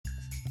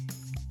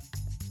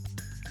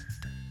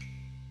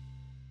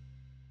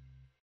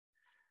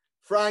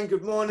Frank,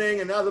 good morning.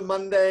 Another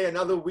Monday,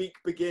 another week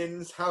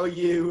begins. How are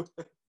you?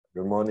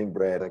 Good morning,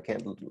 Brad. I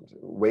can't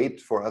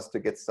wait for us to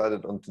get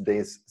started on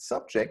today's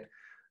subject,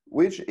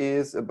 which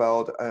is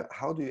about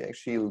how do you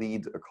actually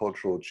lead a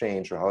cultural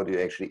change, or how do you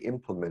actually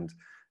implement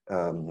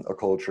a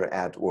culture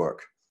at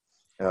work?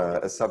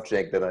 A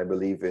subject that I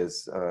believe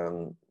is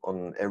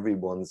on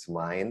everyone's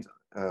mind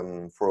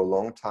for a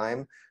long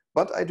time.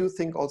 But I do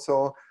think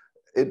also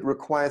it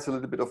requires a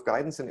little bit of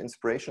guidance and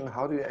inspiration.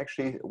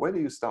 Where do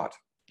you start,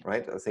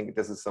 right? I think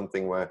this is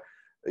something where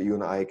you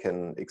and I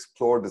can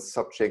explore the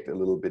subject a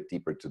little bit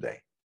deeper today.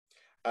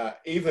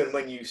 Even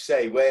when you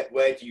say,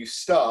 where do you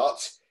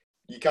start?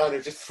 You kind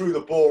of just threw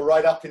the ball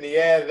right up in the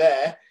air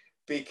there,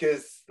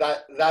 because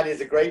that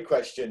is a great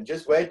question.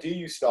 Just where do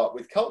you start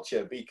with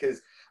culture?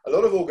 Because a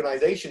lot of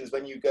organizations,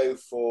 when you go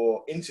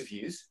for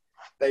interviews,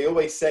 they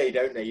always say,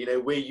 don't they,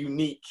 we're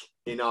unique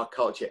in our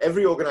culture.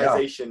 Every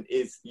organization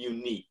is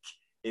unique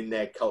in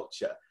their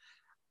culture.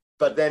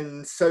 But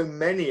then so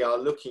many are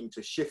looking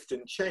to shift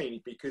and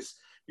change, because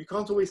you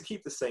can't always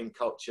keep the same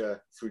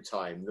culture through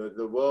time.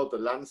 The world, the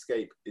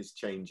landscape is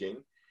changing.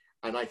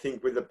 And I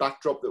think with the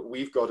backdrop that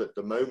we've got at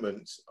the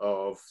moment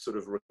of sort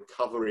of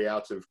recovery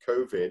out of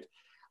COVID,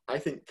 I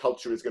think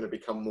culture is going to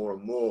become more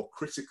and more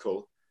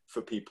critical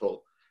for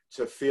people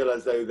to feel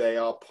as though they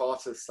are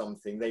part of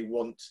something they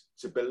want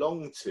to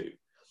belong to.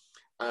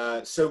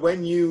 So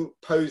when you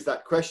pose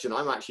that question,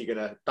 I'm actually going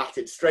to bat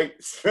it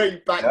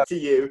straight back to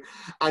you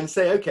and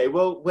say, okay,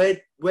 well,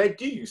 where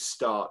do you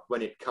start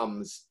when it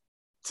comes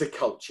to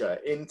culture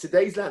in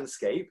today's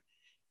landscape?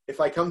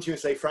 If I come to you and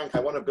say, Frank, I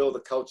want to build a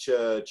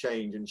culture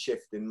change and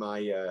shift in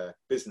my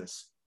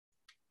business,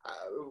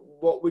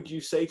 what would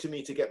you say to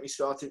me to get me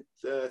started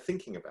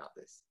thinking about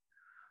this?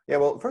 Yeah,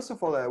 well, first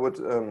of all,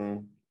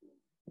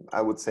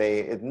 I would say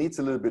it needs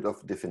a little bit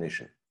of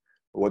definition.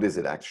 What is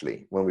it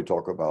actually when we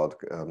talk about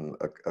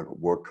a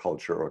work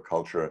culture or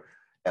culture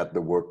at the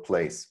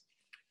workplace?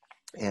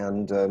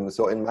 And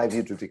so in my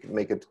view, to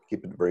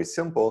keep it very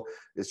simple,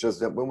 it's just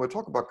that when we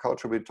talk about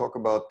culture, we talk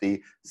about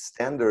the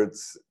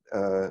standards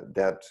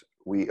that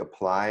we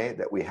apply,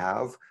 that we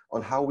have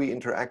on how we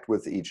interact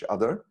with each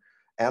other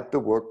at the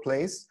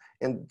workplace.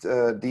 And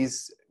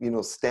these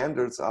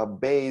standards are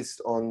based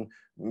on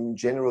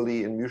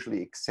generally and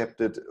mutually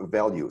accepted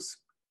values.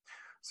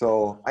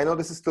 So I know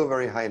this is still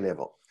very high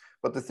level.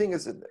 But the thing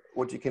is, that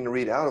what you can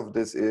read out of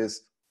this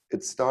is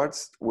it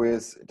starts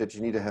with that you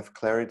need to have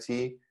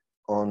clarity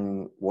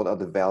on what are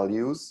the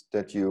values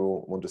that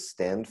you want to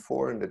stand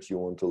for and that you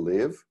want to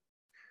live.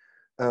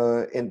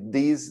 And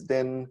these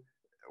then,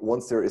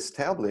 once they're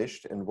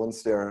established and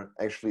once they're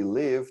actually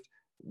lived,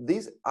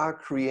 these are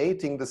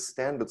creating the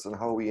standards on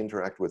how we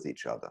interact with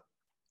each other.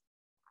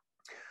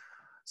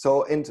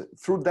 So, and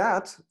through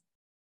that,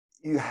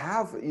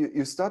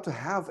 you start to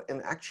have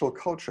an actual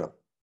culture.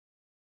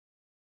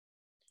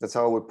 That's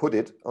how I would put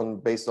it,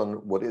 based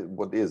on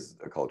what is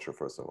a culture,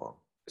 first of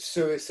all.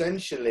 So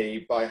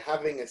essentially, by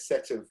having a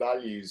set of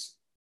values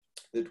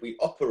that we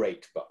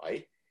operate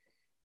by,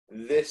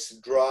 this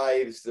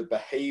drives the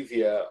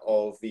behavior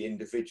of the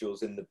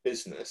individuals in the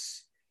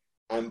business.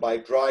 And by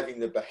driving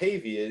the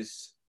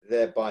behaviors,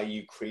 thereby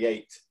you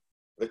create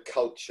the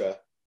culture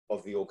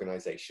of the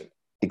organization.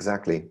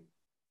 Exactly.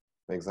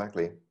 I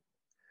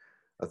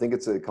think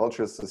it's a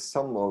culture is the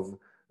sum of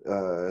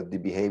the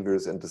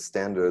behaviors and the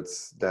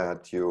standards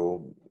that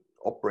you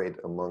operate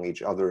among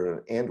each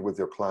other and with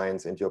your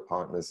clients and your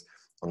partners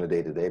on a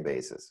day-to-day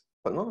basis.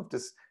 But none of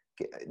this,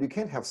 you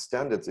can't have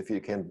standards if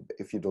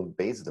you don't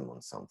base them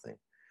on something.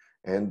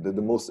 And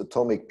the most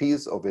atomic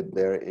piece of it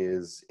there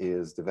is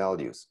the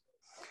values.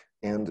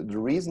 And the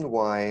reason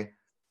why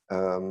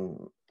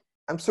I'm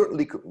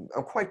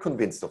quite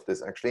convinced of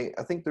this, actually.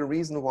 I think the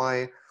reason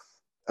why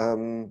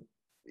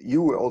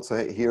you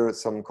also hear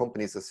some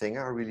companies are saying,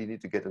 I really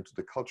need to get into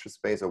the culture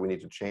space, or we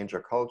need to change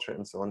our culture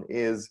and so on,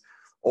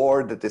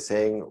 or that they're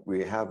saying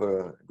we have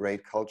a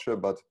great culture,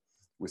 but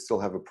we still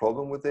have a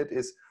problem with it,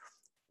 is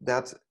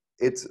that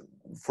it's,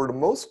 for the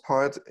most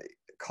part,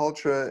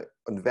 culture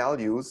and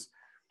values,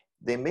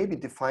 they may be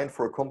defined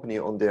for a company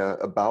on their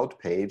about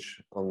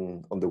page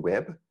on the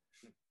web,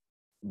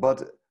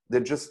 but they're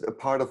just a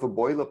part of a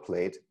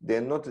boilerplate.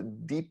 They're not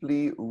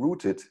deeply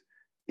rooted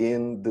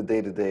in the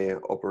day-to-day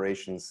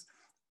operations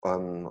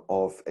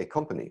of a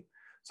company.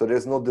 So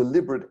there's no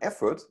deliberate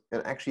effort in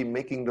actually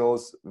making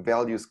those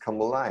values come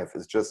alive.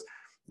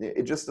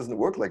 It just doesn't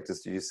work like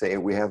this. You say,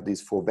 we have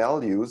these 4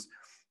 values,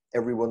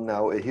 everyone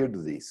now adhere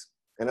to these.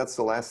 And that's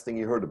the last thing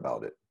you heard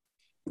about it.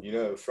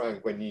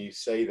 Frank, when you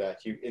say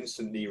that, you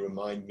instantly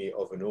remind me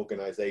of an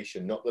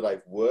organization, not that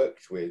I've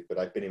worked with, but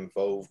I've been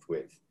involved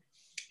with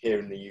here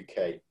in the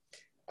UK.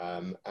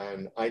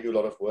 And I do a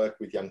lot of work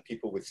with young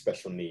people with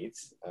special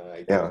needs.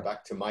 It goes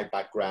back to my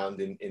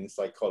background in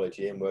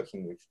psychology and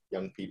working with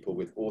young people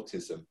with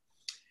autism.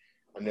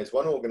 And there's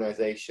one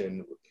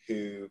organization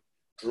who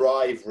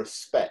drive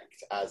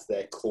respect as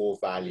their core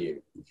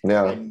value.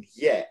 And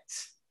yet,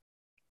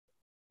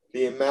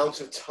 the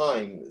amount of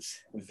times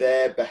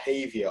their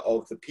behavior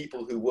of the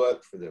people who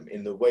work for them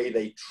in the way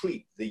they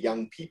treat the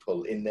young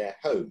people in their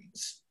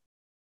homes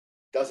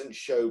doesn't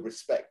show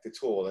respect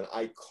at all. And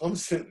I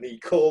constantly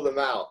call them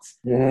out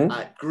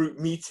at group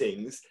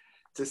meetings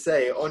to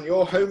say, on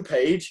your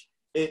homepage,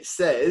 it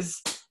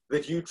says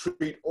that you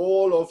treat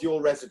all of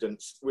your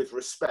residents with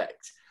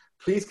respect.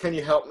 Please, can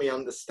you help me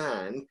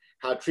understand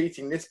how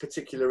treating this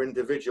particular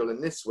individual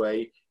in this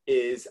way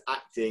is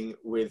acting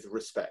with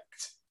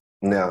respect?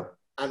 Yeah.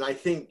 And I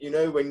think, you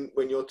know,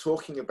 when you're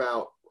talking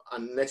about,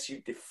 unless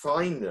you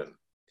define them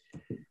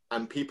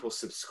and people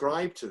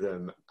subscribe to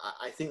them,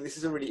 I think this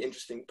is a really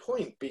interesting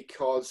point,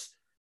 because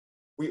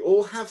we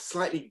all have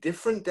slightly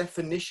different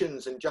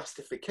definitions and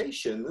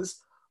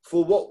justifications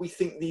for what we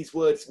think these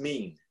words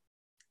mean.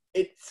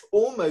 It's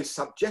almost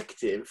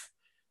subjective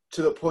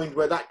to the point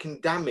where that can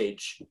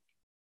damage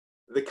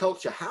the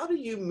culture. How do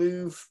you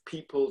move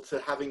people to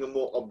having a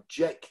more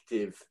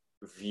objective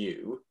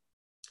view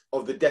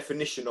of the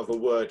definition of a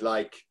word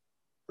like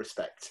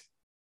respect?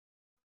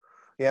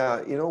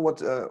 Yeah, you know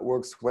what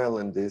works well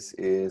in this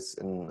is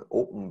an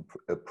open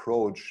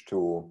approach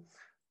to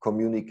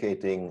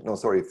communicating, no,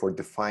 sorry, for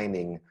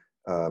defining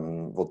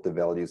what the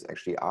values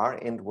actually are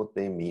and what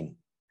they mean.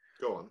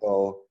 Go on.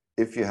 So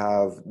if you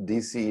have the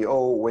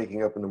CEO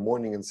waking up in the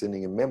morning and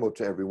sending a memo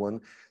to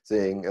everyone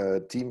saying,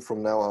 team,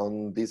 from now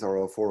on, these are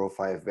our 4 or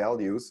 5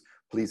 values,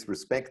 please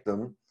respect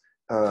them.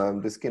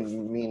 This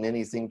can mean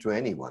anything to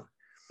anyone.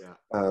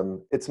 Yeah.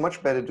 It's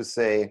much better to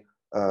say,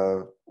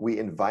 we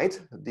invite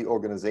the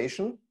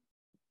organization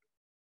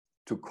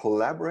to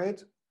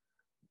collaborate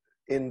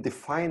in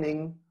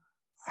defining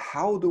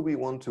how do we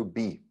want to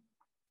be,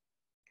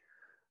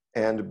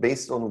 and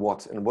based on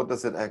what, and what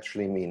does it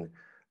actually mean.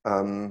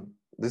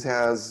 This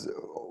has,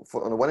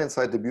 on the one hand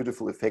side, the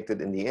beautiful effect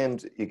that in the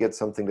end you get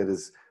something that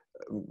is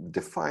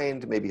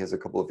defined, maybe has a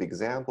couple of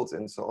examples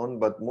and so on,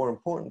 but more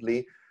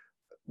importantly,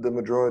 the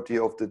majority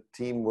of the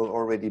team will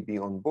already be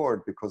on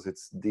board because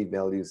it's the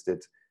values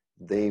that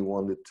they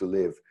wanted to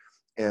live.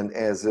 And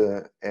as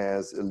a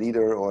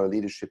leader or a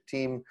leadership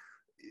team,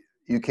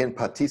 you can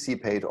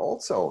participate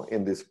also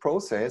in this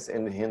process,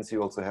 and hence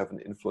you also have an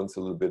influence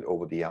a little bit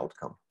over the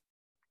outcome.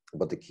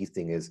 But the key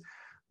thing is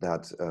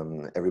that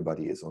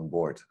everybody is on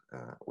board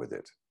with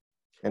it.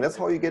 And that's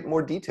how you get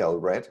more detail,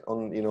 right?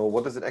 On, you know,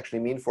 what does it actually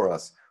mean for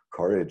us?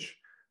 Courage,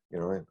 you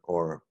know,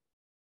 or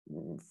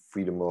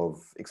freedom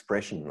of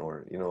expression,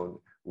 or, you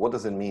know, what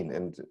does it mean?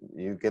 And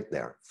you get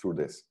there through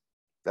this.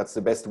 That's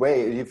the best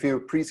way. If you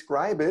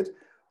prescribe it,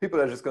 people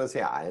are just going to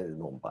say, I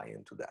don't buy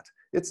into that.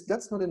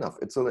 That's not enough.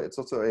 It's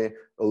also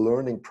a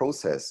learning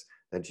process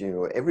that, you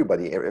know,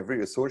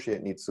 every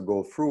associate needs to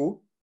go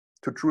through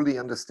to truly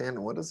understand,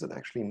 what does it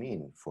actually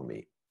mean for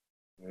me?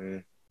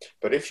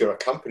 But if you're a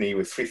company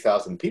with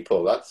 3,000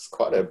 people, that's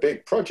quite a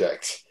big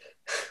project.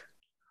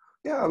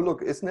 Yeah,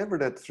 look, it's never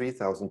that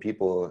 3,000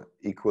 people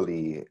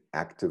equally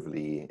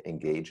actively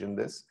engage in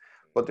this,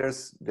 but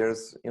there's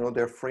you know,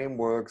 there are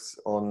frameworks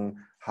on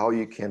how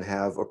you can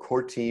have a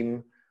core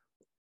team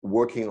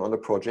working on a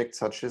project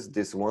such as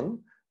this one,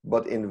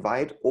 but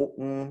invite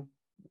open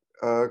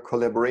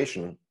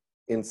collaboration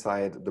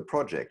inside the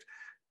project,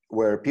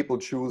 where people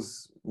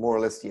choose more or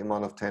less the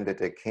amount of time that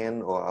they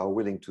can or are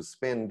willing to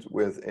spend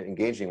with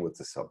engaging with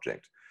the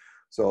subject.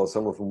 So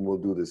some of them will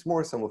do this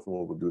more, some of them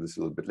will do this a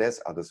little bit less,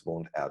 others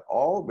won't at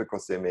all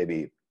because they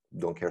maybe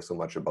don't care so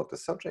much about the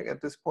subject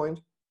at this point.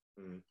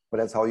 But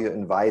that's how you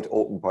invite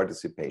open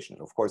participation.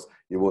 Of course,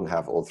 you won't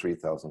have all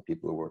 3,000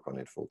 people who work on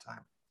it full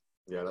time.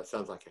 Yeah, that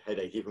sounds like a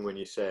headache, even when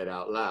you say it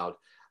out loud.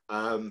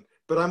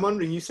 But I'm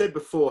wondering, you said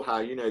before how,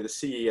 you know, the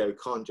CEO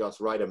can't just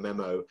write a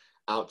memo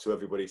out to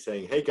everybody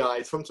saying, hey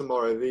guys, from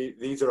tomorrow,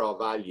 these are our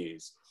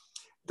values.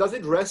 Does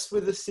it rest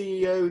with the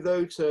CEO,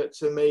 though,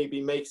 to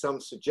maybe make some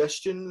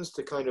suggestions,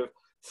 to kind of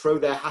throw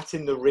their hat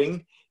in the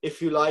ring,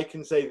 if you like,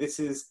 and say, this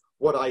is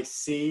what I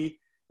see,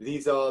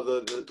 these are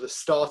the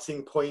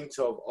starting point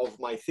of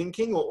my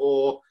thinking?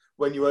 Or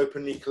when you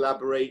openly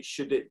collaborate,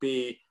 should it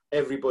be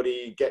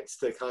everybody gets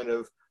to kind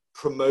of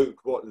promote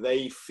what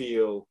they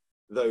feel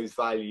those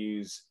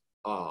values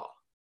are?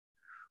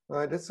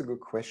 That's a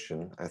good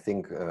question. I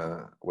think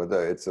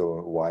whether it's a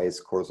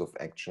wise course of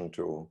action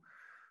to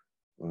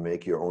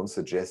make your own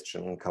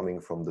suggestion coming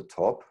from the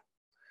top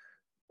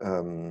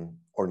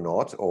or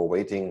not, or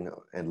waiting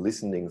and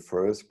listening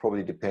first,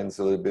 probably depends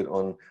a little bit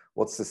on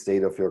what's the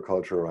state of your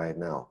culture right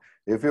now.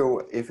 If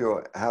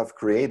you have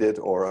created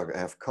or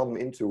have come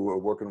into a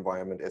work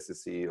environment as a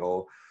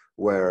CEO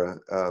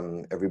where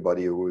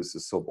everybody who is a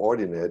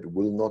subordinate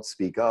will not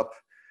speak up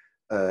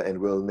and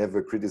will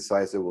never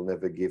criticize or will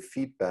never give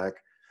feedback,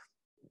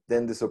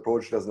 then this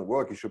approach doesn't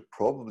work. You should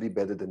probably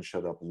better than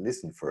shut up and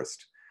listen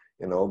first.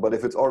 You know, but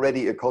if it's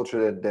already a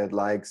culture that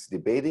likes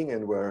debating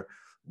and where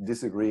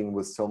disagreeing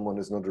with someone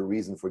is not a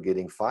reason for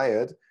getting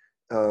fired,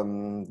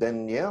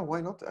 then yeah,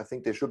 why not? I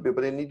think they should be,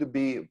 but they need to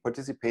be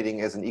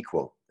participating as an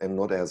equal and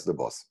not as the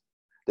boss.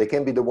 They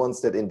can be the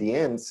ones that in the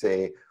end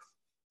say,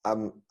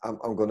 I'm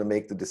going to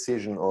make the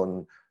decision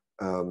on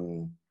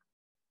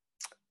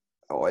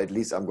or at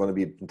least I'm going to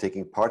be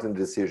taking part in the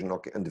decision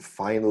and the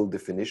final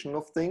definition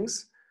of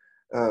things,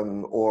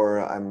 or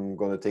I'm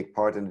going to take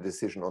part in the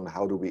decision on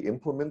how do we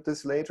implement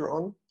this later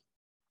on.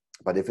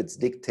 But if it's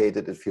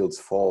dictated, it feels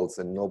false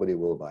and nobody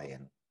will buy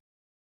in.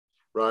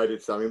 Right.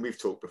 I mean, we've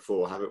talked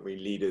before, haven't we?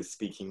 Leaders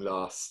speaking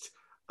last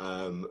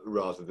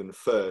rather than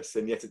first.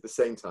 And yet at the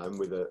same time,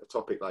 with a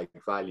topic like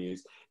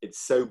values, it's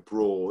so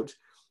broad.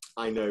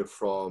 I know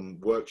from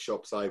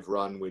workshops I've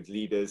run with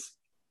leaders,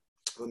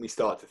 when we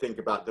start to think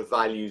about the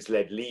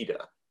values-led leader,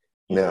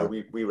 you know,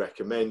 we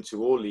recommend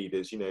to all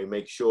leaders, you know,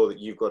 make sure that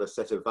you've got a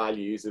set of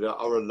values that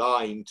are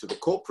aligned to the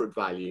corporate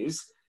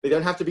values. They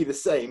don't have to be the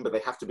same, but they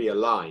have to be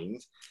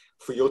aligned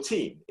for your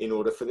team in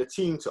order for the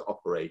team to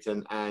operate.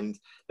 And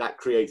that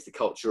creates the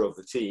culture of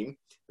the team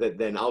that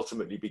then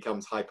ultimately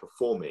becomes high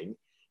performing.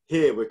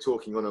 Here we're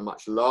talking on a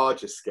much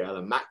larger scale,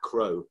 a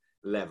macro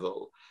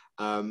level.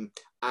 And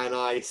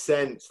I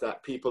sense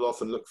that people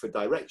often look for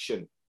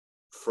direction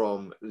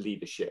from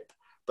leadership.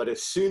 But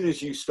as soon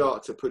as you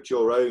start to put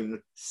your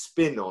own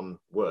spin on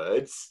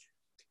words,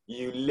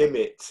 you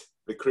limit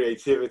the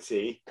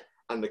creativity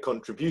and the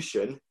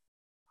contribution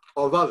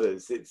of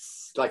others.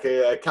 It's like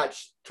a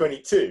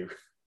catch-22.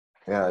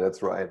 Yeah,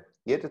 that's right.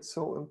 Yet it's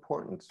so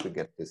important to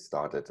get this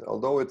started.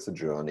 Although it's a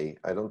journey,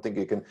 I don't think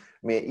you can,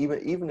 I mean,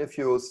 even if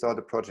you start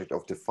a project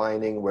of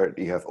defining where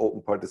you have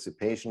open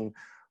participation,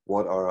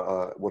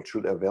 what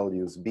should our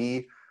values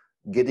be,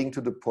 getting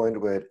to the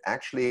point where it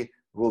actually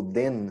will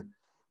then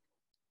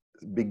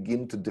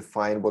begin to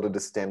define what are the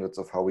standards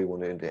of how we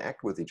want to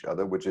interact with each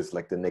other, which is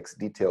like the next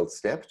detailed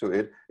step to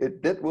it,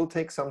 that will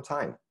take some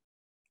time.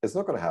 It's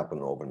not going to happen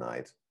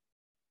overnight,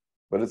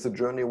 but it's a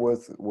journey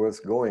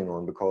worth going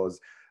on, because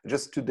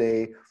just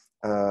today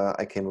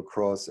I came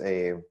across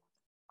a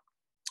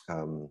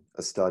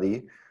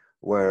study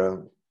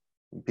where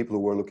people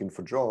who were looking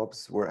for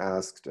jobs were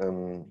asked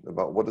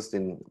about what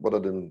are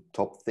the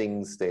top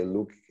things they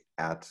look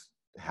at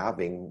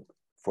having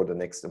for the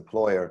next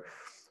employer,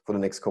 for the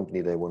next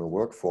company they want to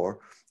work for.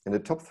 And the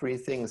top 3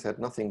 things had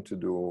nothing to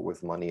do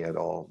with money at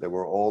all. They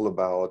were all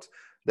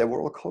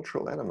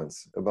cultural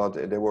elements.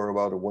 They were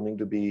about wanting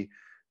to be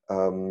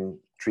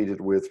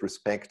treated with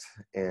respect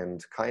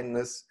and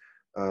kindness,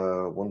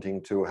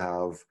 wanting to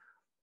have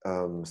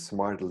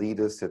smart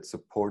leaders that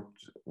support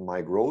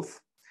my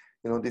growth,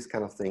 you know, these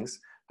kind of things.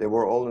 These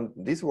were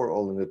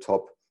all in the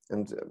top.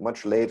 And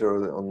much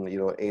later on, you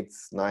know,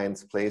 8th,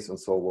 9th place and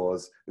so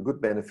was a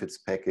good benefits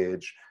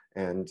package,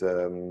 and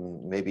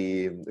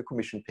maybe a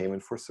commission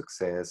payment for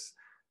success.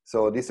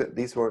 So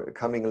these were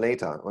coming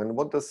later. And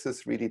what does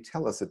this really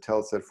tell us? It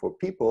tells that for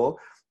people,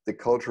 the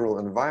cultural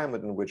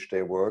environment in which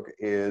they work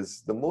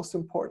is the most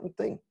important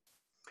thing.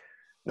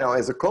 Now,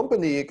 as a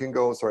company, you can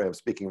go, sorry, I'm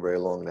speaking very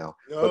long now.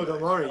 No,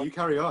 don't worry, you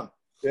carry on.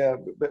 Yeah,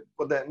 but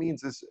what that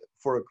means is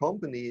for a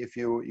company, if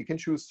you can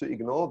choose to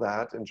ignore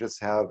that and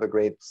just have a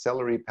great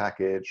salary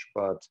package,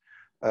 but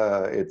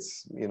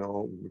it's, you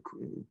know,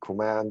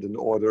 command and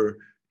order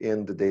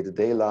in the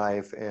day-to-day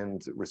life,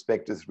 and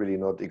respect is really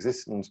not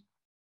existent,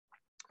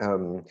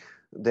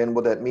 then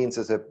what that means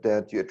is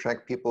that you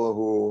attract people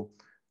who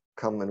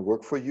come and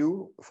work for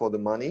you for the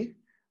money,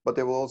 but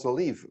they will also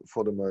leave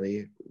for the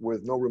money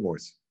with no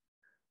remorse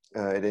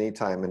at any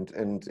time.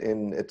 And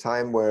in a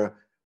time where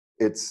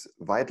it's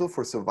vital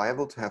for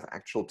survival to have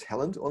actual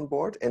talent on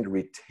board and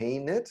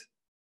retain it,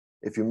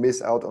 if you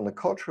miss out on the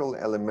cultural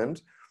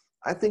element,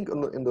 I think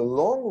in the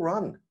long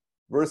run,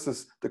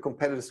 versus the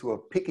competitors who are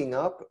picking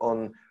up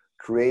on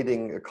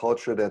creating a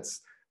culture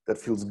that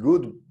feels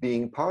good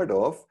being part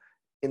of,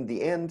 in the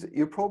end,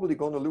 you're probably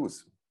going to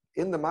lose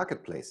in the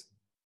marketplace,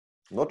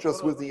 not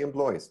just with the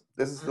employees.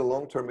 This is the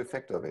long-term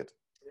effect of it.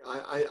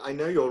 I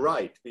know you're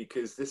right,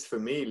 because this for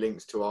me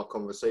links to our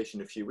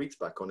conversation a few weeks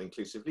back on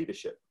inclusive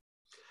leadership.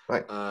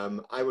 Right.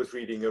 I was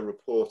reading a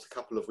report a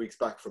couple of weeks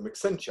back from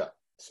Accenture.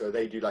 So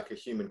they do like a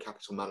human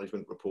capital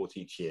management report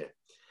each year.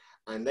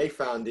 And they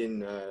found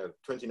in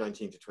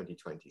 2019 to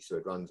 2020, so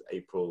it runs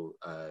April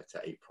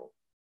to April,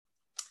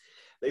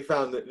 they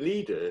found that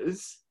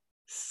leaders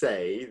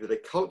say that a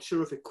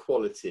culture of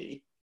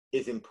equality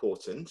is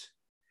important,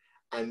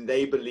 and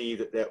they believe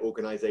that their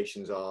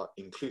organizations are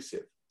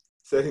inclusive.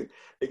 So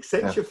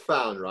Accenture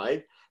found,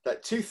 right,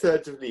 that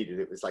 2/3 of leaders,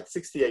 it was like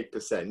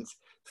 68%,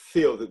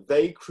 feel that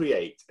they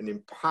create an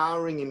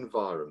empowering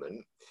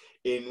environment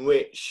in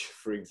which,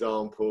 for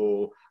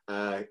example,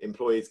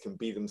 employees can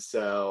be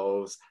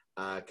themselves,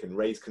 can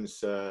raise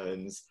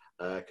concerns,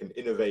 can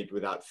innovate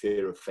without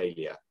fear of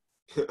failure.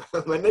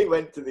 When they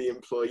went to the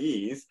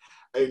employees,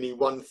 only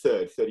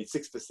 1/3,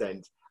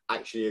 36%,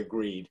 actually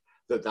agreed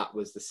that that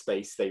was the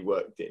space they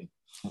worked in.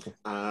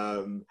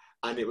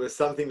 And it was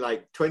something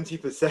like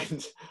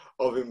 20%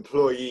 of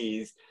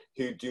employees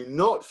who do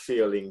not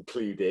feel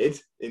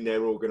included in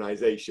their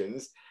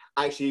organizations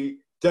actually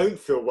don't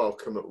feel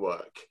welcome at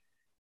work,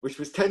 which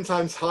was 10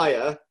 times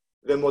higher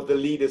than what the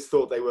leaders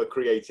thought they were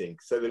creating.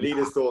 So the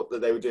leaders thought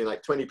that they were doing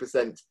like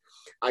 20%,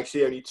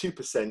 actually only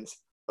 2%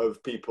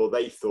 of people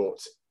they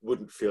thought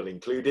wouldn't feel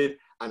included,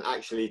 and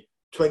actually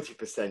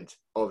 20%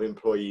 of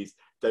employees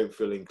don't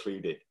feel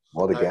included.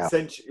 What a gap.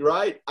 Accenture,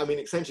 right? I mean,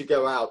 Accenture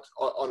go out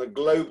on a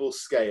global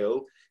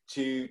scale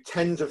to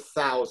tens of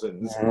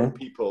thousands of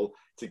people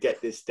to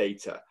get this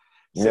data.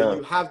 So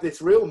you have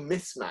this real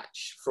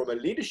mismatch from a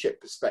leadership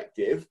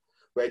perspective,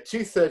 where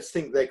 2/3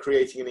 think they're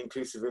creating an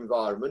inclusive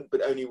environment,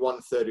 but only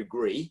 1/3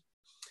 agree.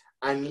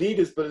 And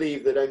leaders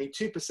believe that only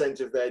 2%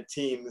 of their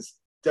teams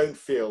don't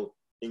feel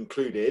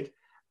included,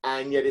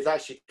 and yet it's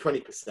actually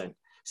 20%.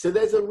 So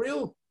there's a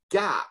real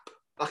gap,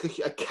 like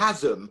a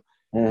chasm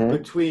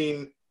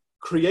between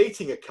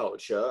creating a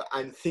culture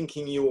and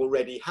thinking you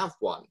already have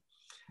one.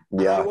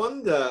 And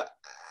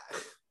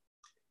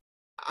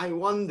I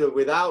wonder,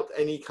 without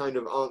any kind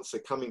of answer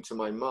coming to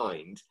my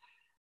mind,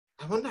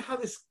 I wonder how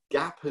this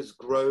gap has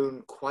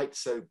grown quite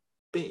so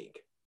big.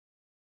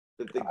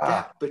 That the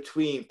gap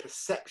between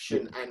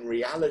perception and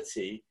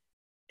reality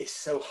is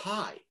so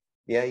high.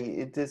 Yeah,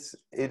 it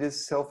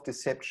is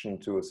self-deception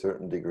to a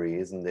certain degree,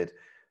 isn't it?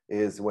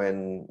 Is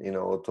when, you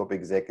know, top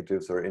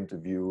executives are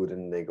interviewed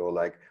and they go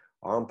like,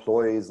 our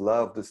employees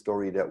love the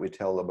story that we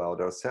tell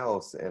about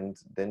ourselves, and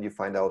then you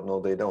find out, no,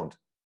 they don't.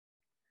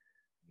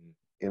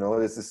 You know,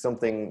 this is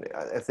something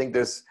I think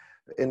there's,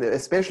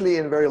 especially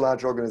in very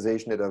large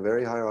organizations that are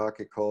very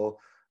hierarchical,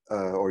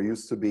 or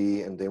used to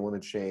be, and they want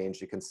to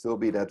change. You can still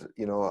be that,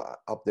 you know,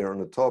 up there on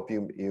the top.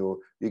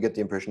 You get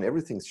the impression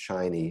everything's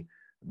shiny,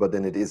 but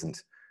then it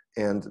isn't.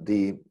 And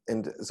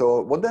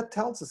so what that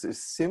tells us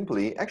is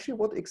simply actually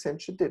what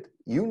Accenture did.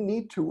 You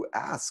need to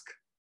ask.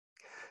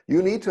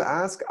 You need to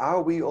ask: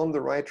 are we on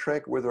the right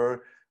track with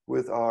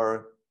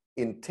our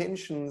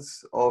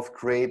intentions of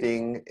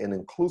creating an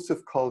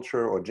inclusive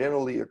culture, or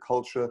generally a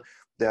culture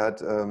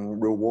that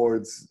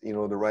rewards, you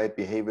know, the right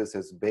behaviors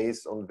as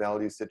based on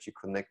values that you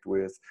connect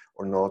with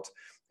or not?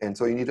 And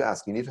so you need to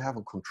ask. You need to have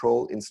a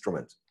control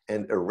instrument,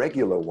 and a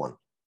regular one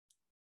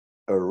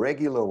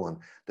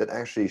that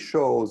actually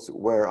shows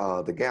where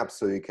are the gaps,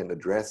 so you can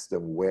address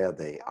them where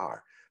they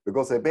are.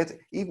 Because I bet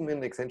even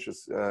in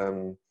Accenture's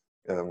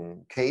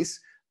case,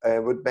 I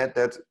would bet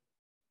that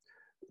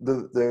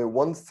the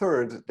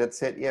 1/3 that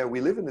said, yeah,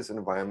 we live in this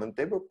environment,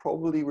 they were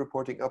probably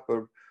reporting up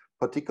a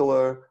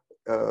particular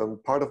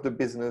part of the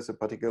business, a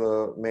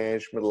particular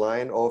management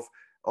line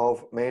of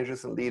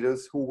managers and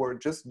leaders who were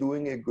just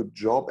doing a good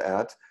job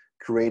at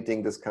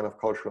creating this kind of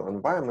cultural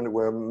environment,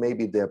 where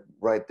maybe their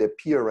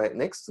peer right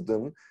next to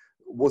them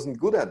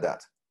wasn't good at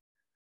that.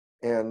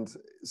 And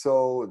so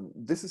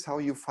this is how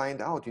you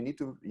find out. You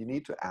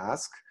need to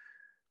ask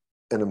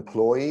an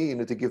employee. You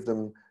need to give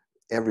them,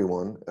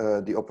 everyone,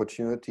 the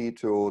opportunity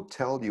to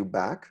tell you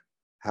back,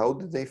 how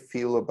do they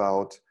feel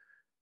about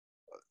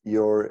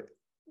your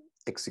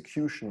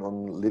execution on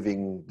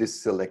living this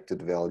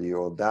selected value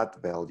or that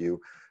value?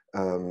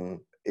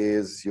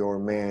 Is your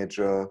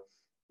manager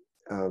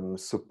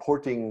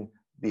supporting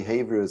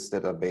behaviors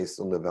that are based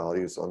on the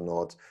values or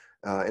not,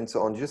 and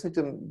so on? You just need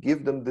to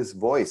give them this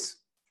voice,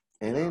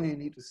 and then you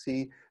need to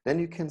see. Then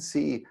you can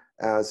see,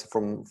 as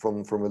from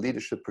a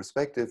leadership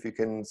perspective, you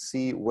can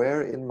see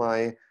where in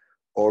my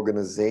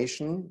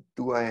organization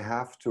do I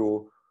have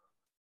to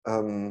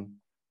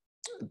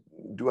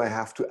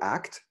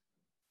act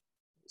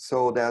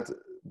so that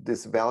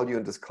this value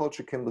and this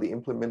culture can be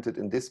implemented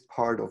in this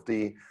part of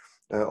the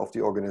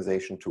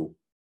organization too.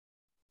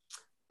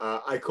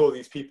 I call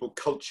these people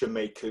culture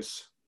makers.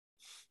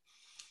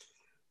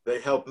 They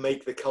help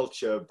make the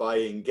culture by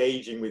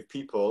engaging with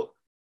people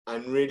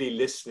and really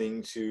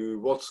listening to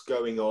what's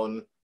going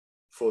on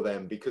for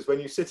them. Because when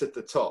you sit at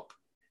the top,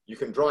 you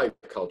can drive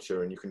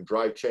culture and you can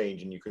drive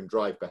change and you can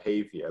drive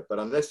behavior. But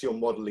unless you're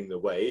modeling the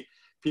way,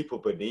 people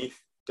beneath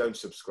don't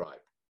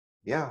subscribe.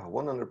 Yeah,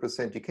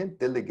 100%. You can't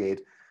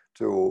delegate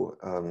to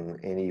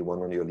anyone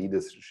on your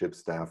leadership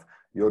staff.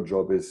 Your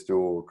job is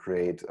to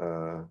create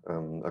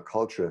a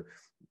culture.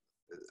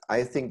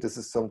 I think this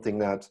is something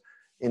that,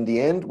 in the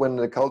end, when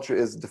the culture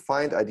is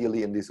defined,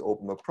 ideally in this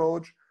open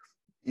approach,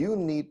 you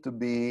need to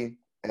be,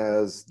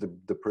 as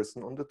the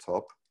person on the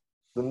top,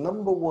 the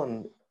number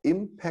one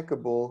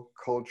impeccable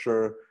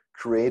culture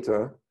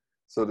creator,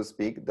 so to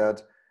speak,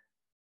 that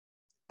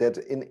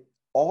in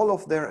all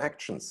of their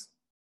actions,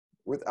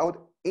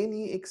 without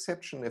any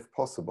exception if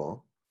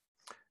possible,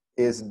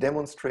 is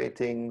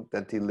demonstrating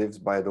that he lives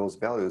by those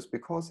values.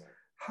 Because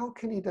how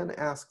can he then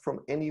ask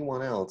from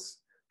anyone else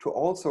to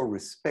also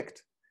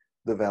respect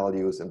the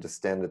values and the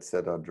standards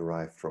that are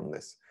derived from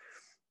this?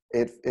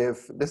 If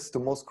this is the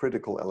most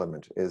critical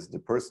element, is the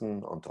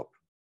person on top.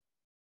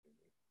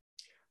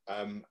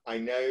 I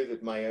know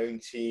that my own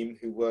team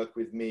who work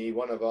with me,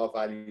 one of our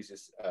values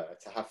is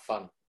to have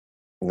fun.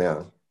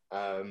 Yeah.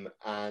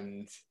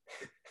 And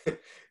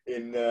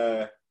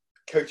in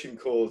coaching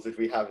calls that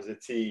we have as a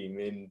team,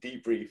 in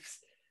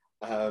debriefs,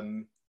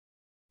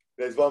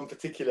 there's one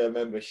particular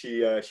member,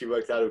 she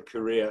works out of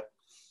Korea,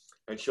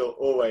 and she'll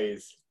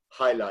always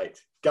highlight,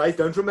 guys,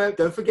 don't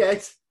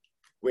forget,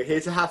 we're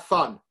here to have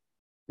fun.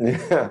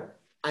 Yeah.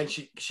 And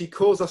she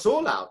calls us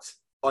all out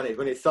on it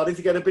when it's starting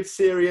to get a bit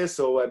serious,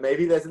 or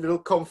maybe there's a little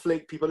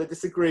conflict, people are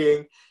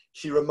disagreeing.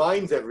 She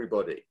reminds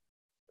everybody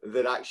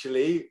that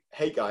actually,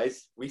 hey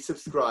guys, we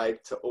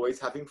subscribe to always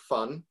having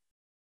fun,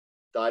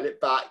 dial it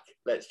back.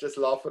 Let's just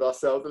laugh at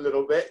ourselves a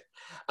little bit.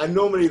 And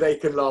normally they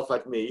can laugh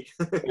at me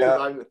because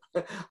Yeah.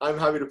 I'm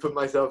happy to put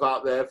myself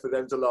out there for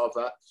them to laugh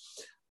at.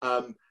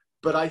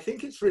 But I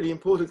think it's really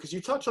important because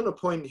you touch on a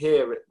point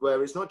here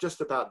where it's not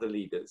just about the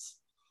leaders.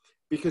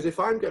 Because if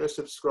I'm going to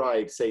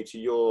subscribe, say, to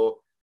your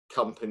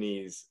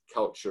company's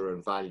culture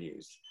and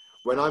values,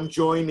 when I'm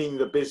joining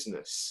the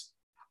business,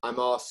 I'm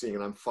asking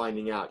and I'm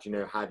finding out,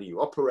 how do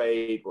you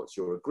operate? What's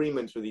your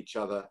agreements with each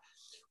other?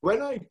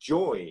 When I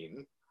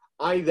join,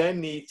 I then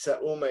need to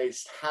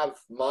almost have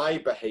my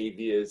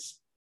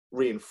behaviors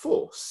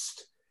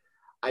reinforced.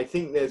 I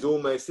think there's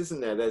almost, isn't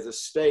there? There's a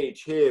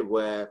stage here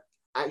where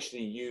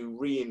actually you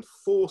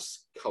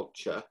reinforce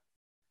culture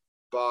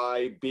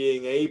by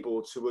being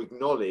able to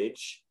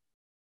acknowledge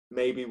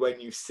maybe when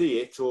you see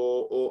it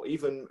or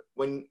even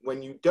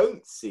when you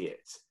don't see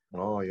it.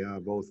 Oh yeah,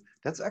 both.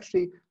 That's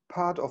actually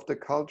part of the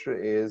culture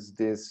is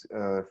this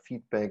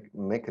feedback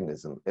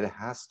mechanism. It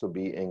has to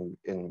be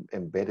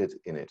embedded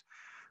in it.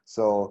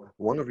 So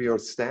one of your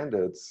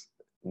standards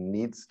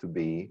needs to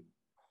be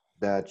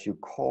that you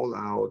call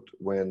out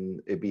when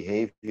a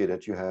behavior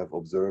that you have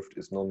observed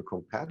is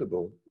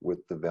non-compatible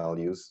with the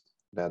values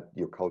that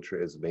your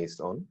culture is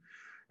based on.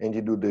 And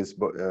you do this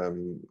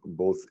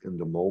both in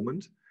the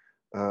moment.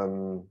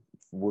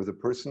 With a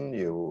person,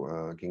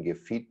 you can give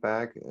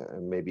feedback.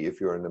 Maybe if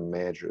you're in a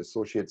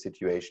manager-associate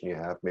situation, you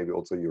have maybe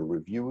also your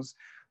reviews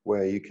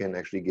where you can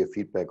actually give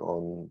feedback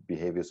on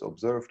behaviors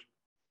observed.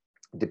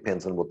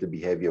 Depends on what the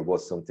behavior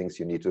was. Some things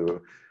you need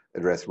to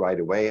address right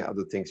away.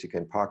 Other things you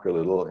can park a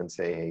little and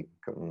say, hey,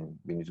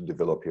 we need to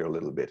develop here a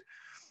little bit.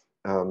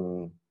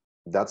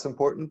 That's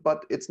important,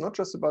 but it's not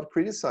just about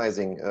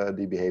criticizing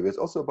the behavior. It's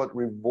also about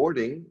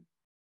rewarding.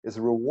 It's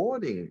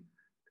rewarding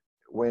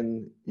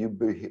when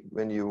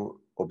you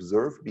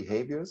observe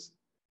behaviors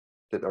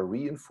that are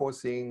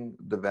reinforcing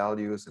the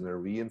values and are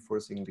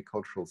reinforcing the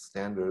cultural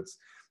standards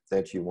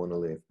that you want to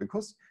live,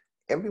 because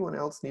everyone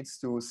else needs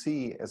to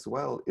see as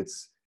well.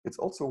 It's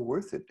also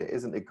worth it. There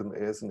is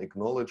an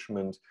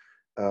acknowledgement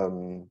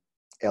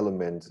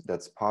element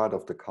that's part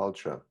of the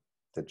culture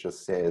that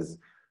just says,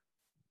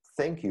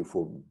 thank you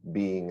for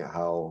being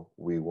how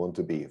we want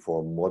to be,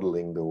 for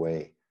modeling the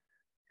way.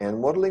 And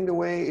modeling the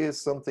way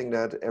is something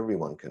that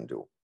everyone can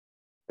do.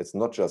 It's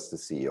not just the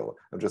CEO.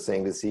 I'm just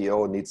saying the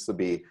CEO needs to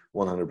be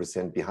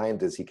 100% behind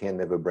this. He can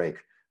never break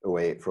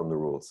away from the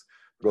rules,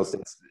 because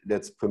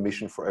that's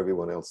permission for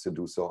everyone else to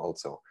do so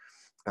also.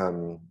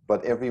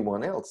 But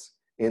everyone else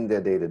in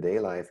their day-to-day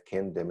life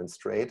can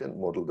demonstrate and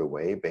model the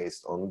way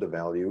based on the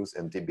values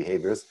and the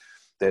behaviors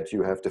that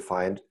you have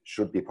defined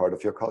should be part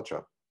of your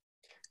culture.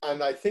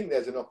 And I think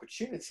there's an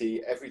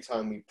opportunity every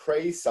time we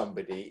praise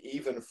somebody,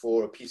 even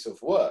for a piece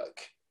of work,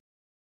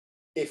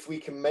 if we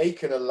can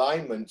make an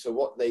alignment to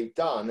what they've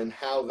done and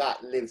how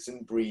that lives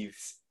and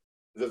breathes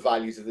the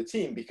values of the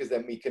team, because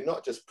then we can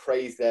not just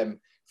praise them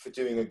for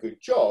doing a good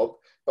job,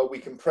 but we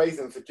can praise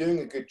them for doing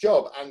a good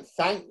job and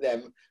thank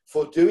them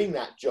for doing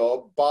that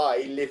job by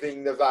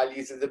living the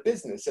values of the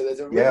business. So there's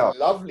a really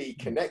lovely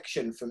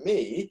connection for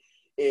me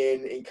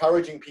in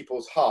encouraging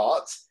people's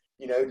hearts,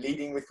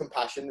 leading with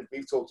compassion that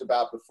we've talked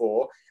about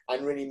before,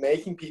 and really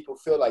making people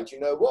feel like,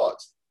 what?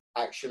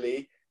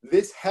 Actually,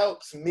 this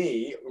helps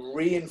me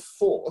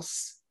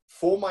reinforce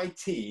for my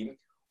team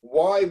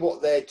why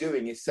what they're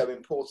doing is so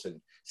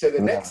important. So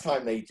the next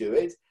time they do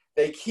it,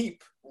 they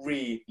keep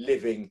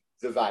reliving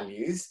the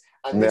values,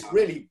 and this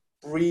really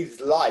breathes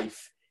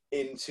life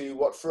into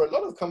what for a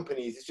lot of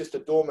companies is just a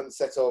dormant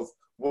set of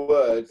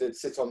words that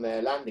sit on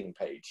their landing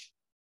page.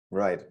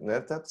 Right.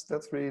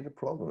 That's really the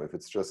problem. If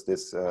it's just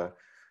this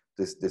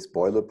this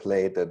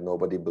boilerplate that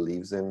nobody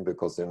believes in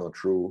because they're not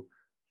true,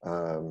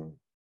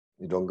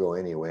 you don't go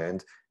anywhere.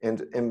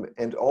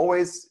 And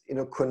always,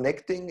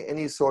 connecting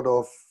any sort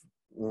of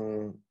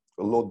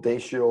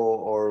laudatio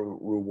or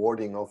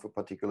rewarding of a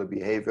particular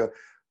behavior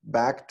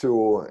back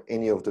to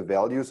any of the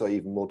values or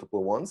even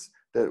multiple ones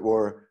that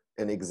were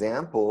an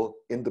example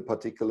in the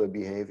particular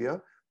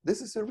behavior.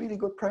 This is a really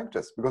good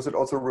practice because it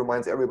also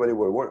reminds everybody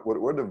what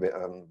were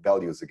the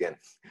values again.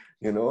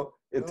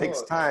 It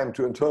takes time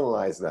to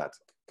internalize that.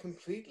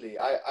 Completely.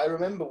 I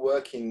remember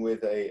working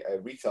with a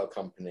retail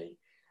company.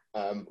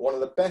 One of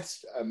the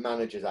best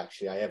managers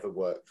actually I ever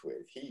worked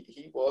with.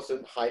 He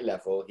wasn't high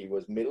level. He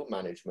was middle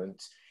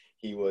management.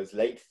 He was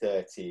late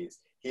 30s.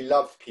 He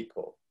loved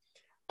people.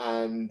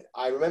 And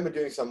I remember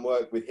doing some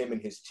work with him and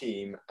his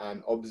team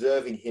and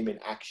observing him in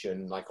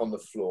action, like on the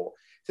floor.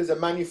 So it's a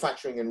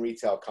manufacturing and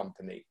retail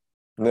company.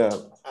 Yeah.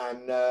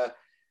 And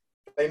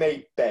they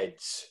made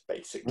beds,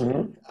 basically.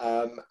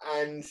 Mm-hmm.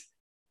 And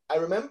I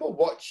remember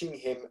watching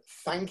him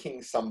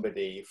thanking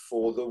somebody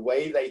for the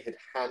way they had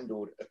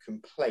handled a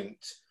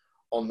complaint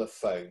on the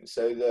phone.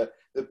 So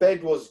the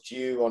bed was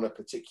due on a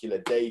particular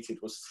date.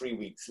 It was 3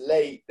 weeks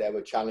late. There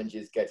were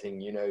challenges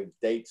getting,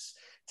 dates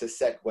to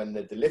set when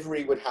the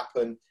delivery would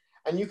happen.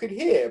 And you could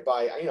hear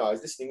by, I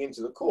was listening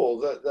into the call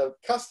that the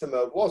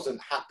customer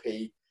wasn't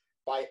happy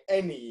by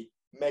any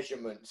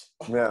measurement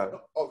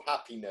of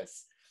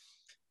happiness.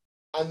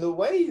 And the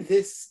way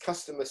this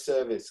customer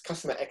service,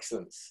 customer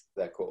excellence,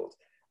 they're called,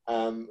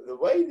 the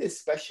way this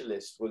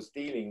specialist was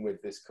dealing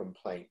with this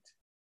complaint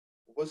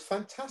was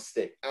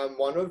fantastic. And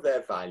one of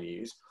their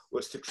values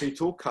was to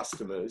treat all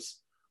customers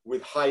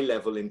with high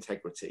level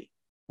integrity.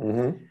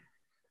 Mm-hmm.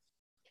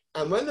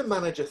 And when the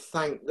manager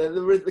thanked,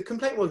 the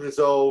complaint was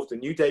resolved, a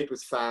new date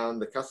was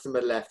found, the customer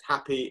left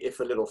happy, if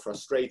a little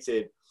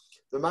frustrated.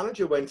 The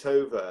manager went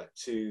over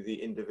to the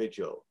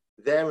individual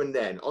there and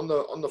then on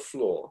the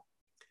floor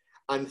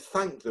and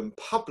thanked them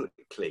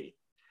publicly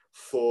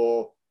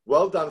for,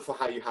 well done for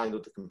how you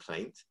handled the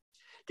complaint,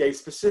 gave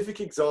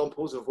specific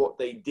examples of what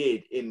they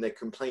did in the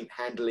complaint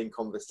handling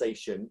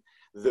conversation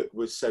that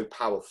was so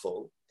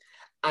powerful,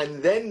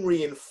 and then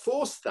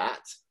reinforced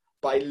that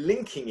by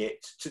linking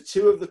it to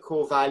two of the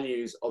core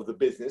values of the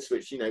business,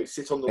 which, you know,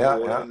 sit on the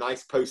wall in a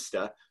nice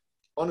poster.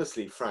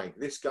 Honestly, Frank,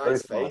 this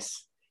guy's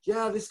face,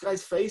 this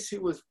guy's face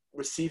who was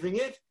receiving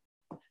it,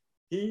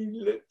 he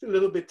looked a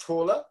little bit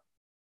taller.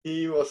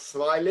 He was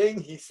smiling,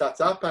 he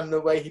sat up, and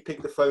the way he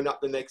picked the phone up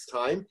the next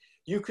time,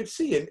 you could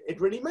see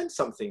it really meant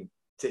something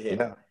to him.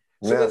 Yeah.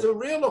 So there's a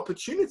real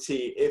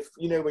opportunity if,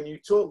 you know, when you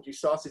talked, you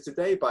started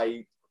today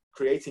by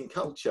creating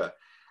culture.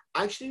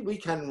 Actually, we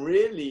can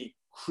really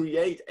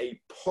create a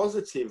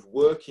positive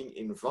working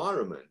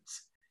environment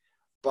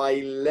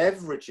by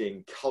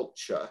leveraging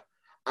culture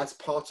as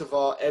part of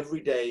our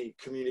everyday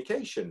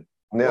communication.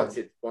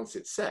 Once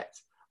it's set,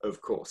 of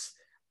course.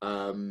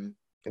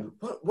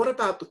 What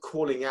about the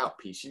calling out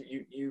piece?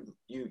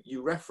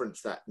 You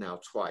reference that now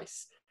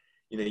twice.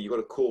 You know, you've got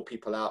to call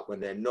people out when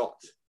they're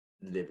not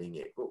living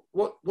it.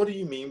 What do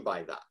you mean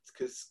by that?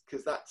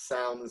 Because that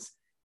sounds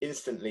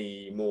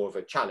instantly more of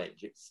a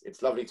challenge.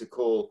 It's lovely to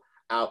call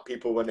out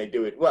people when they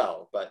do it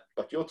well, but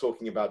you're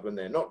talking about when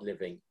they're not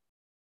living.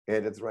 Yeah,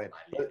 that's right.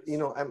 But, you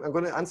know, I'm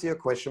going to answer your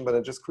question, but I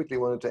just quickly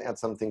wanted to add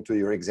something to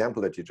your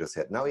example that you just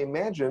had. Now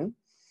imagine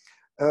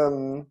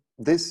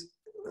this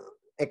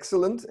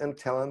excellent and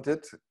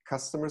talented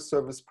customer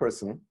service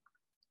person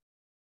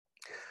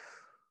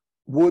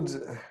would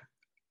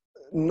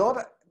not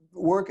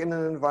work in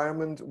an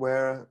environment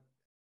where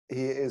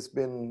he has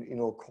been, you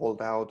know,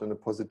 called out in a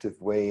positive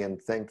way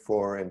and thanked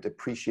for and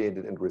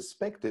appreciated and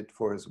respected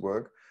for his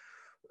work,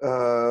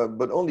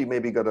 but only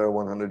maybe got a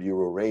 100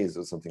 euro raise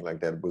or something like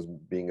that, was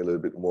being a little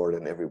bit more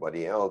than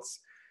everybody else.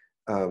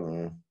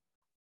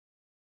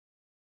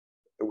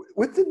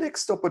 With the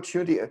next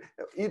opportunity,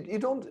 you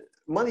don't,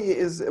 money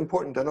is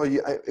important. I know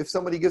if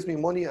somebody gives me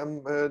money,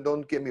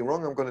 don't get me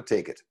wrong, I'm going to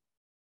take it,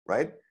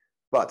 right?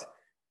 But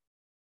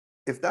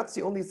if that's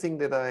the only thing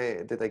that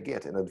I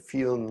get and I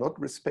feel not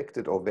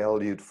respected or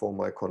valued for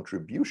my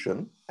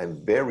contribution,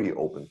 I'm very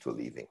open to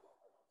leaving.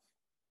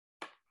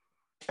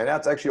 And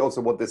that's actually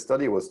also what this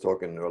study was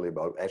talking earlier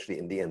about, actually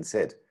in the end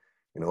said,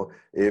 you know,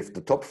 if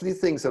the top 3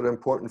 things that are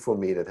important for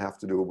me that have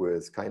to do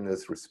with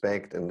kindness,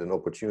 respect, and an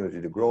opportunity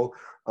to grow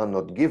are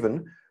not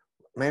given,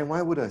 man,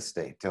 why would I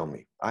stay? Tell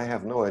me. I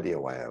have no idea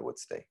why I would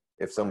stay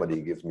if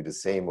somebody gives me the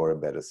same or a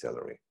better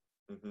salary.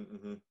 Mm-hmm,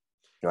 mm-hmm.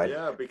 Right?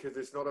 Yeah, because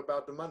it's not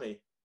about the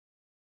money.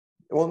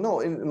 Well, no,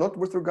 not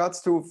with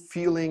regards to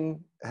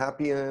feeling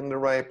happy and in the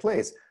right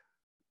place.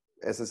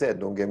 As I said,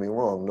 don't get me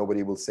wrong.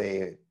 Nobody will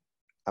say,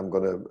 I'm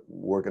going to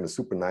work in a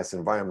super nice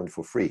environment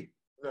for free.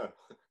 No.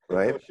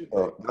 Right?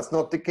 That's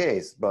not the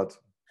case. But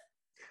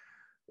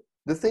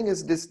the thing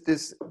is,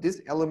 this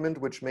element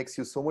which makes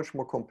you so much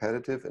more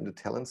competitive in the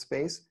talent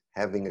space,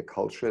 having a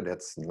culture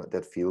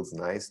that feels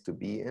nice to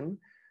be in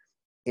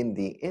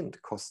the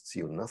end, costs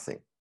you nothing.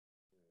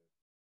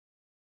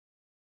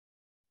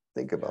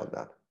 Think about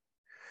that.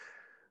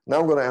 Now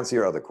I'm going to answer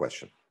your other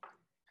question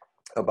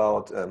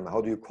about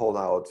how do you call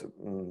out,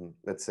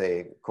 let's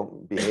say,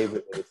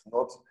 behavior that is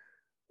not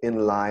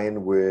in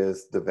line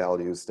with the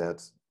values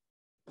that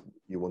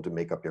you want to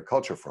make up your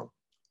culture from.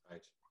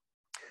 Right.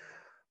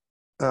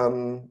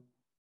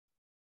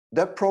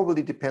 That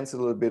probably depends a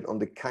little bit on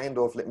the kind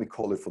of, let me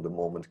call it for the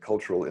moment,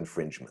 cultural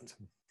infringement,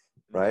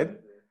 right?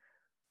 Mm-hmm.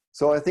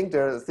 So I think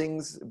there are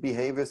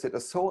behaviors that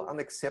are so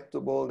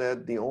unacceptable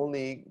that the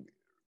only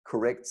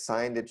correct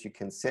sign that you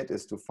can set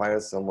is to fire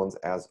someone's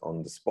ass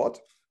on the spot.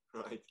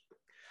 Right.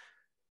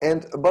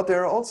 But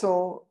there are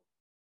also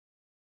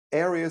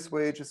areas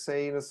where you just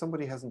say, you know,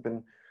 somebody hasn't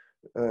been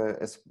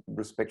as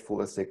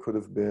respectful as they could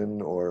have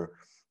been, or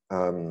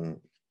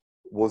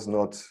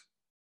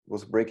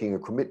was breaking a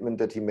commitment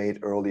that he made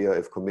earlier,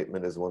 if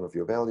commitment is one of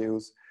your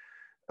values,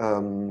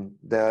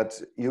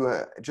 that you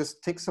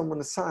just take someone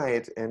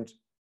aside and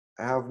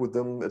have with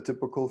them a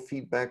typical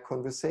feedback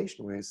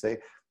conversation where you say,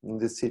 in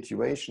this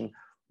situation,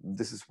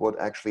 this is what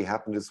actually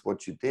happened, this is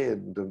what you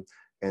did,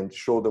 and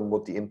show them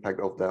what the impact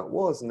of that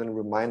was, and then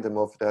remind them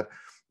of that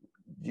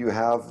you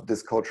have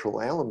this cultural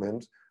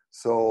element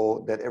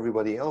so that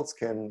everybody else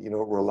can, you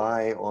know,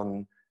 rely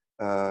on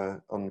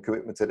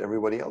commitments that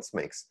everybody else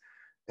makes.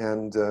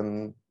 And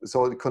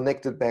so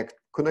connect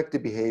the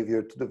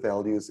behavior to the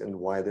values and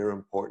why they're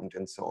important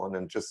and so on,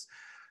 and just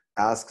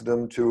ask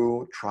them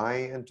to try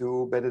and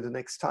do better the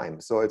next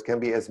time. So it can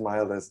be as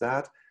mild as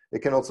that.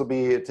 It can also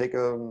be take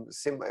a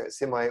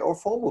semi or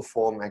formal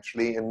form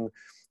actually in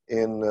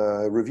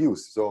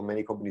reviews. So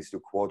many companies do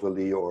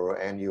quarterly or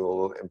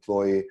annual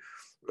employee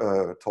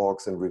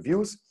talks and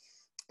reviews,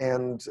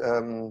 and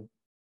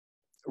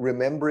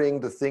remembering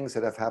the things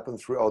that have happened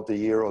throughout the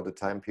year or the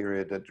time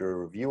period that you're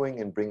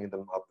reviewing and bringing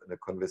them up in a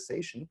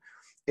conversation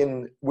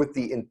with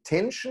the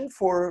intention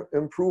for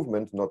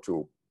improvement, not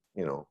to,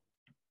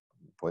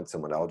 point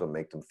someone out or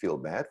make them feel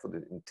bad, for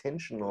the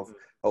intention of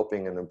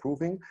helping and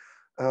improving.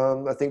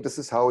 I think this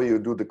is how you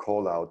do the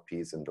call out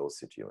piece in those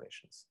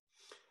situations.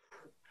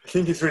 I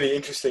think it's really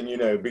interesting,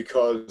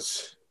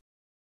 because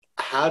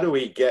how do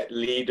we get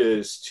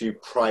leaders to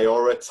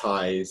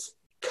prioritize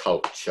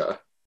culture?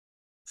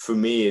 For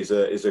me, is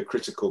a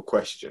critical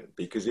question,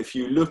 because if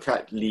you look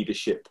at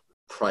leadership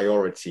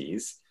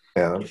priorities,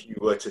 if you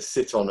were to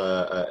sit on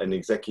an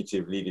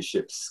executive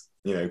leadership's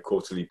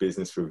quarterly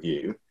business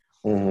review,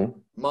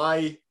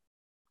 my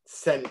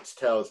sense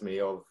tells me,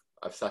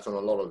 I've sat on a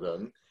lot of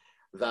them,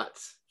 that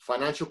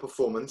financial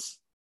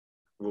performance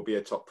will be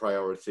a top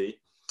priority.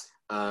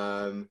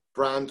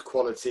 Brand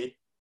quality,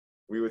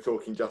 we were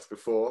talking just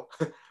before,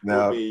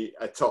 will be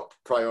a top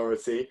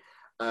priority.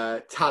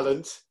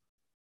 Talent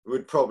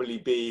would probably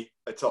be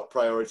a top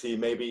priority,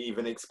 maybe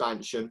even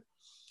expansion,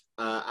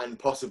 and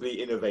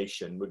possibly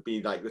innovation would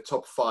be like the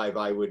top 5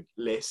 I would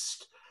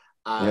list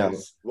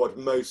as what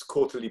most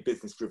quarterly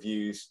business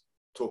reviews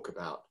talk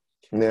about.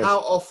 Yes. How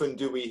often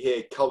do we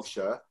hear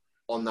culture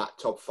on that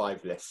top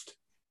 5 list?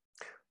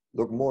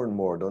 Look, more and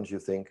more, don't you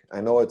think?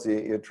 I know it's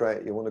you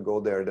want to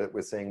go there, that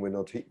we're saying we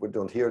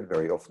don't hear it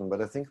very often,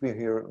 but I think we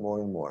hear it more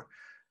and more,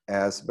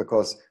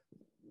 because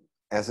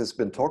as it's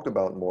been talked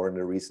about more in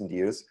the recent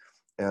years,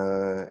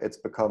 it's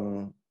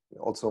become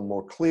also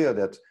more clear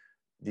that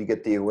you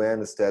get the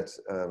awareness that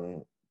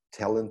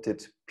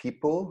talented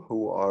people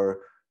who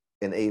are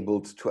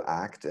enabled to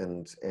act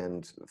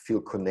and feel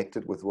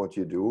connected with what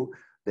you do,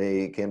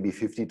 they can be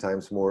 50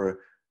 times more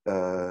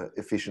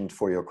efficient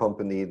for your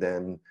company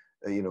than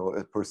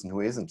a person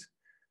who isn't.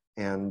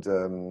 And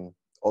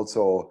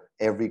also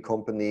every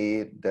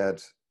company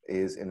that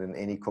is in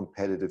any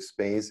competitive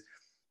space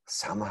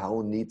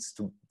somehow needs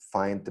to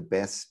find the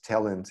best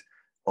talent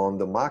on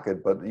the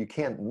market, but you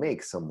can't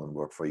make someone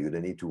work for you.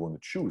 They need to want to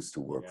choose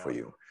to work for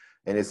you.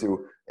 And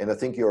I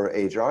think your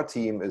HR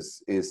team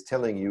is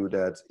telling you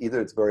that either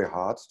it's very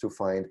hard to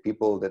find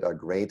people that are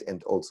great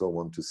and also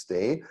want to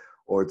stay,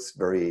 or it's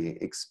very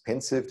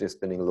expensive. They're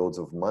spending loads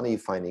of money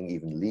finding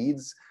even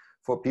leads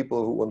for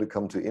people who want to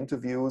come to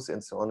interviews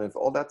and so on. If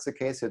all that's the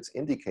case, it's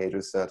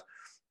indicators that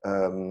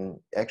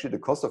actually the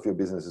cost of your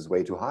business is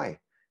way too high.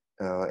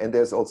 And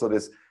there's also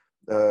this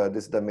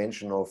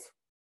dimension of,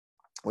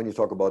 when you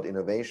talk about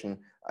innovation,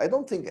 I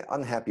don't think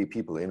unhappy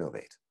people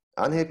innovate.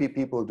 Unhappy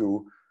people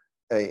do,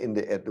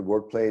 at the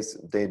workplace,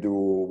 they do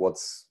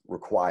what's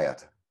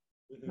required.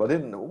 But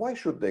why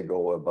should they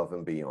go above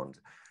and beyond?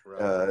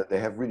 Right. They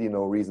have really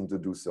no reason to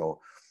do so.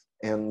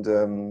 And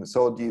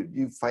so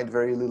you find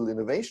very little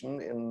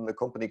innovation in the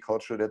company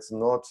culture that's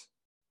not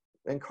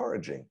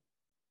encouraging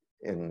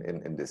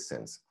in this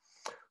sense.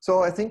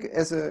 So I think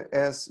as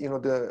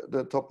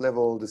the top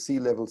level, the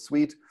C-level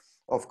suite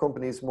of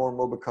companies more and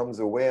more becomes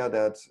aware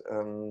that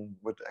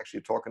we're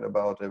actually talking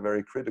about a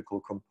very critical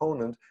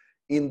component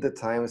in the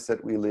times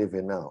that we live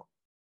in now.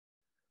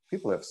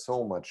 People have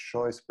so much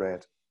choice,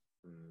 Brad.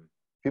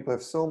 People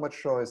have so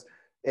much choice.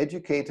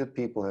 Educated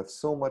people have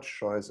so much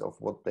choice of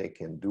what they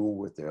can do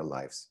with their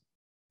lives.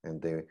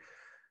 And they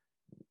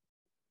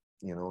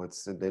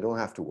don't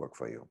have to work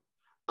for you.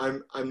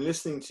 I'm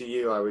listening to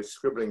you. I was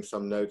scribbling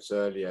some notes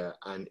earlier,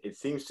 and it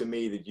seems to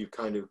me that you've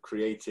kind of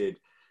created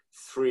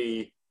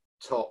 3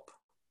 top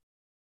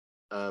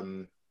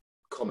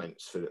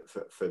comments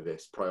for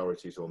this,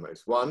 priorities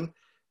almost. 1,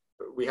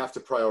 we have to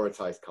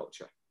prioritize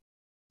culture.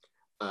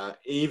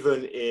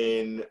 Even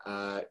in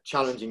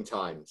challenging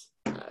times,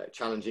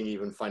 challenging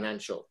even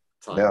financial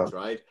times,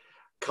 right?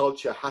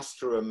 Culture has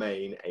to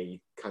remain a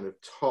kind of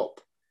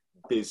top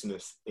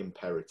business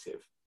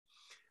imperative.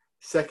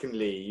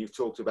 Secondly, you've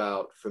talked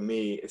about, for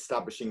me,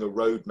 establishing a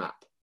roadmap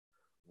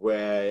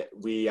where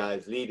we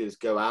as leaders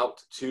go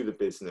out to the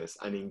business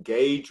and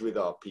engage with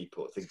our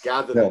people to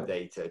gather the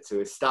data, to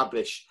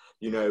establish,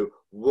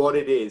 what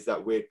it is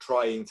that we're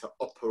trying to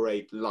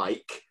operate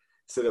like,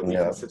 so that we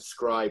can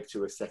subscribe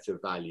to a set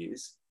of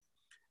values.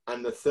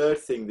 And the third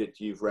thing that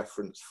you've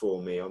referenced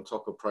for me, on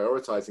top of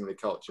prioritizing the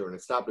culture and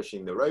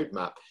establishing the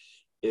roadmap,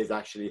 is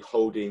actually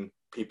holding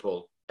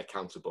people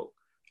accountable,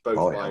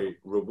 both by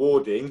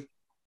rewarding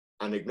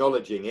and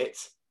acknowledging it,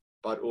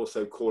 but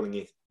also calling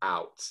it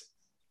out.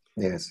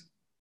 Yes.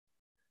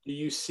 Do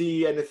you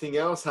see anything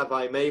else? Have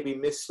I maybe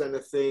missed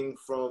anything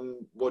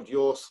from what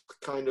you're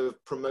kind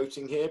of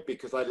promoting here?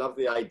 Because I love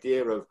the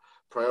idea of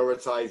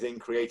prioritizing,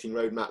 creating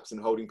roadmaps, and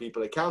holding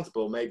people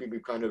accountable. Maybe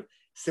we've kind of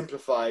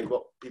simplified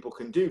what people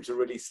can do to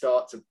really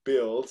start to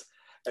build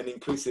an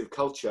inclusive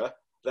culture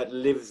that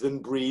lives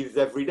and breathes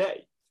every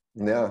day.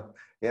 Yeah.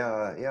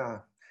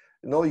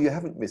 No, you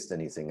haven't missed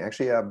anything.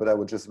 Actually, but I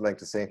would just like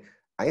to say,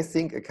 I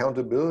think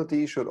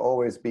accountability should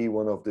always be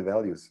one of the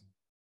values.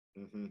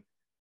 Mm-hmm.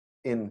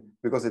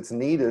 Because it's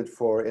needed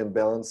for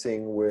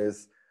imbalancing with,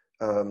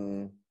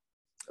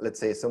 let's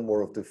say, some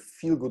more of the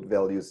feel-good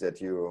values that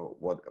you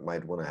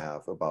might want to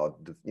have about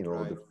the,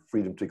 Right. the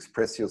freedom to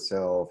express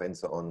yourself and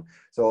so on.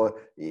 So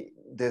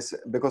this,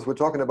 because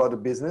we're talking about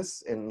a business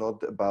and not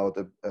about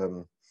a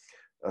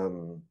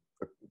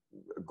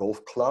golf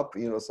club,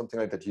 something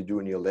like that you do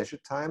in your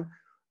leisure time.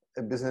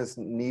 A business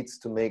needs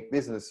to make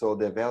business, so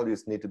their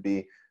values need to be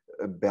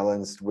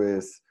balanced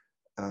with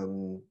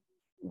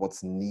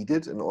what's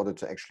needed in order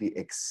to actually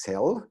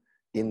excel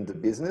in the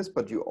business,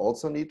 but you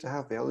also need to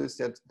have values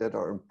that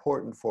are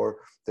important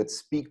that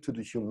speak to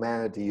the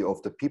humanity of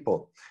the people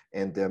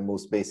and their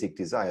most basic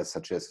desires,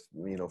 such as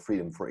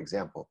freedom, for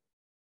example.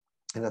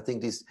 And I think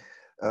these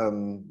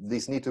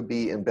need to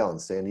be in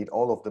balance.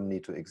 All of them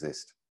need to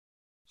exist.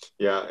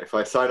 Yeah, if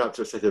I sign up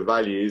to a set of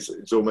values,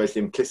 it's almost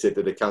implicit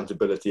that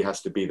accountability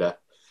has to be there.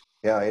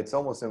 Yeah, it's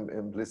almost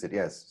implicit,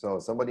 yes. So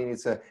somebody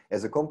needs to,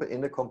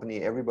 in the company,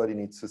 everybody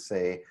needs to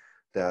say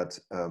that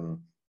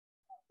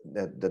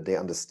that they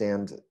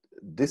understand,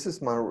 this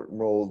is my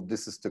role,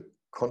 this is the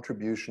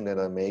contribution that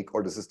I make,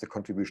 or this is the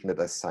contribution that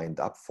I signed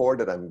up for,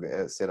 that I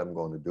said I'm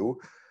going to do.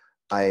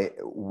 I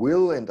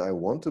will and I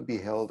want to be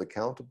held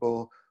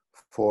accountable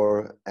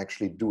for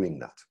actually doing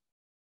that.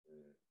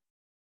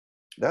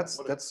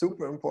 That's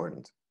super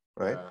important,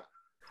 right? Yeah.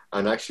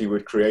 And actually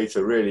would create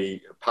a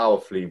really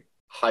powerfully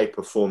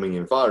high-performing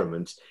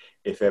environment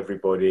if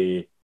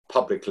everybody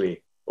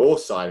publicly or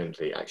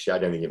silently, actually, I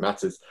don't think it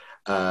matters,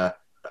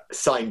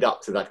 signed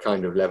up to that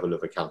kind of level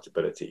of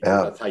accountability.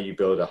 Yeah. That's how you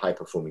build a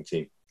high-performing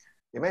team.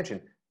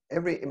 Imagine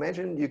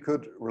you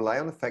could rely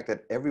on the fact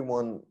that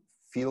everyone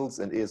feels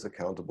and is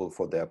accountable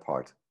for their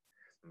part.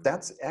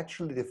 That's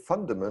actually the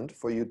fundament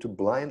for you to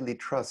blindly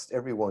trust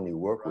everyone you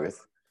work with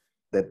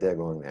that they're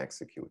going to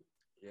execute.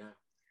 Yeah,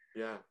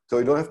 yeah. So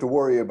you don't have to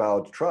worry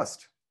about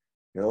trust.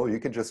 You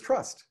can just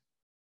trust.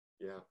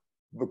 Yeah.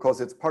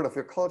 Because it's part of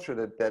your culture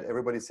that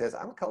everybody says,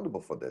 I'm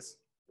accountable for this.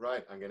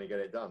 Right, I'm going to get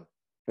it done.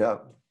 Yeah.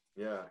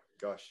 Yeah,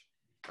 gosh,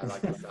 I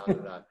like the sound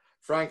of that.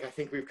 Frank, I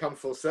think we've come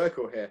full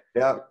circle here.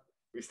 Yeah.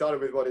 We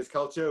started with what is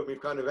culture, and we've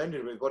kind of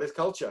ended with what is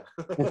culture.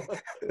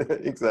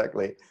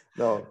 Exactly.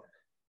 No,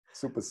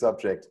 super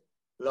subject.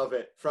 Love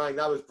it. Frank,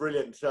 that was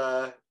brilliant.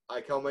 I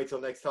can't wait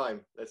till next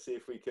time. Let's see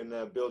if we can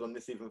build on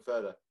this even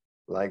further.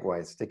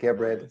 Likewise. Take care,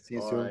 Brad. See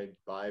you soon. All right.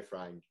 Bye,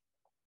 Frank.